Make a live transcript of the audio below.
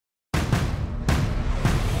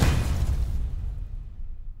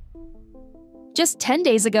Just 10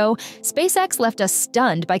 days ago, SpaceX left us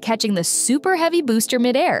stunned by catching the super heavy booster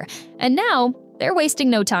midair, and now they're wasting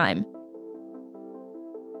no time.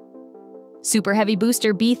 Super Heavy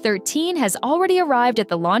Booster B13 has already arrived at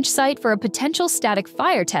the launch site for a potential static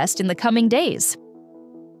fire test in the coming days.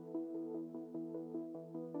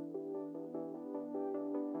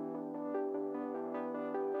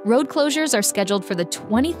 Road closures are scheduled for the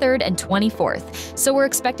 23rd and 24th, so we're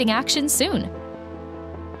expecting action soon.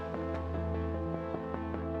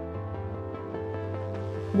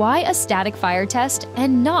 Why a static fire test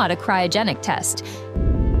and not a cryogenic test?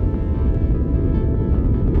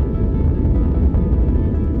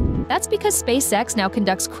 That's because SpaceX now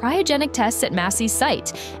conducts cryogenic tests at Massey's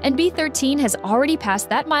site, and B13 has already passed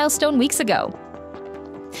that milestone weeks ago.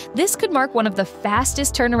 This could mark one of the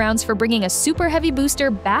fastest turnarounds for bringing a Super Heavy booster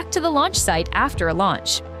back to the launch site after a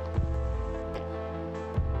launch.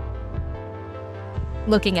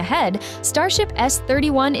 Looking ahead, Starship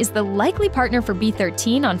S31 is the likely partner for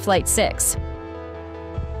B13 on Flight 6.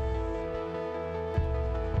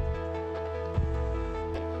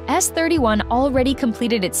 S31 already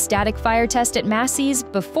completed its static fire test at Massey's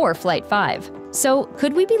before Flight 5. So,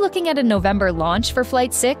 could we be looking at a November launch for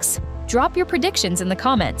Flight 6? Drop your predictions in the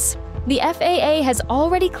comments. The FAA has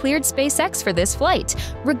already cleared SpaceX for this flight,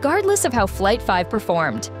 regardless of how Flight 5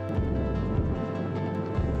 performed.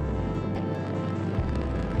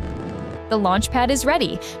 The launch pad is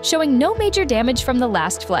ready, showing no major damage from the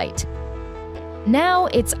last flight. Now,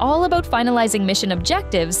 it's all about finalizing mission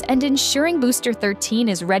objectives and ensuring Booster 13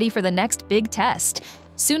 is ready for the next big test.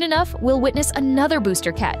 Soon enough, we'll witness another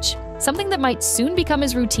booster catch, something that might soon become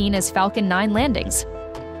as routine as Falcon 9 landings.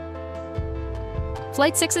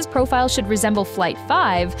 Flight 6's profile should resemble Flight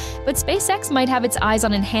 5, but SpaceX might have its eyes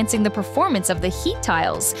on enhancing the performance of the heat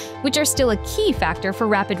tiles, which are still a key factor for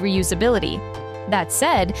rapid reusability. That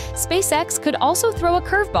said, SpaceX could also throw a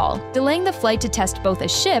curveball, delaying the flight to test both a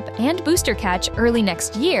ship and booster catch early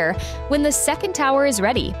next year when the second tower is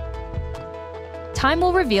ready. Time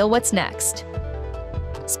will reveal what's next.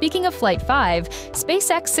 Speaking of Flight 5,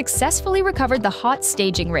 SpaceX successfully recovered the hot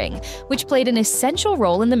staging ring, which played an essential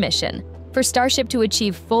role in the mission. For Starship to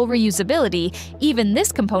achieve full reusability, even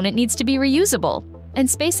this component needs to be reusable, and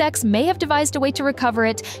SpaceX may have devised a way to recover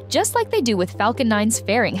it, just like they do with Falcon 9's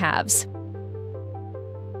fairing halves.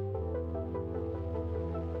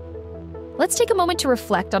 Let's take a moment to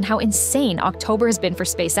reflect on how insane October has been for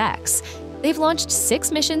SpaceX. They've launched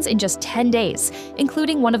 6 missions in just 10 days,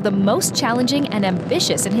 including one of the most challenging and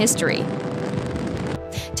ambitious in history.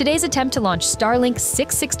 Today's attempt to launch Starlink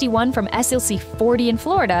 661 from SLC 40 in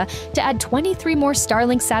Florida to add 23 more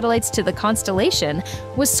Starlink satellites to the constellation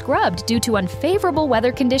was scrubbed due to unfavorable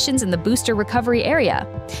weather conditions in the booster recovery area.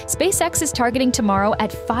 SpaceX is targeting tomorrow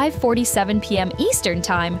at 5:47 p.m. Eastern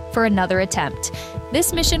Time for another attempt.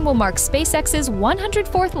 This mission will mark SpaceX's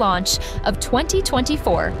 104th launch of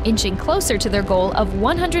 2024, inching closer to their goal of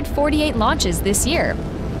 148 launches this year.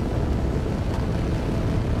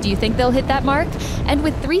 Do you think they'll hit that mark? And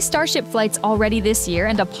with 3 Starship flights already this year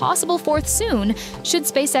and a possible 4th soon, should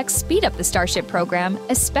SpaceX speed up the Starship program,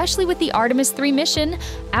 especially with the Artemis 3 mission,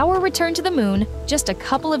 our return to the moon, just a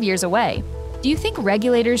couple of years away? Do you think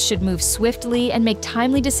regulators should move swiftly and make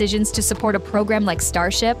timely decisions to support a program like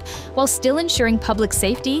Starship while still ensuring public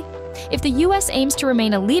safety? If the US aims to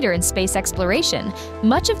remain a leader in space exploration,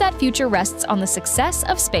 much of that future rests on the success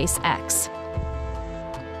of SpaceX.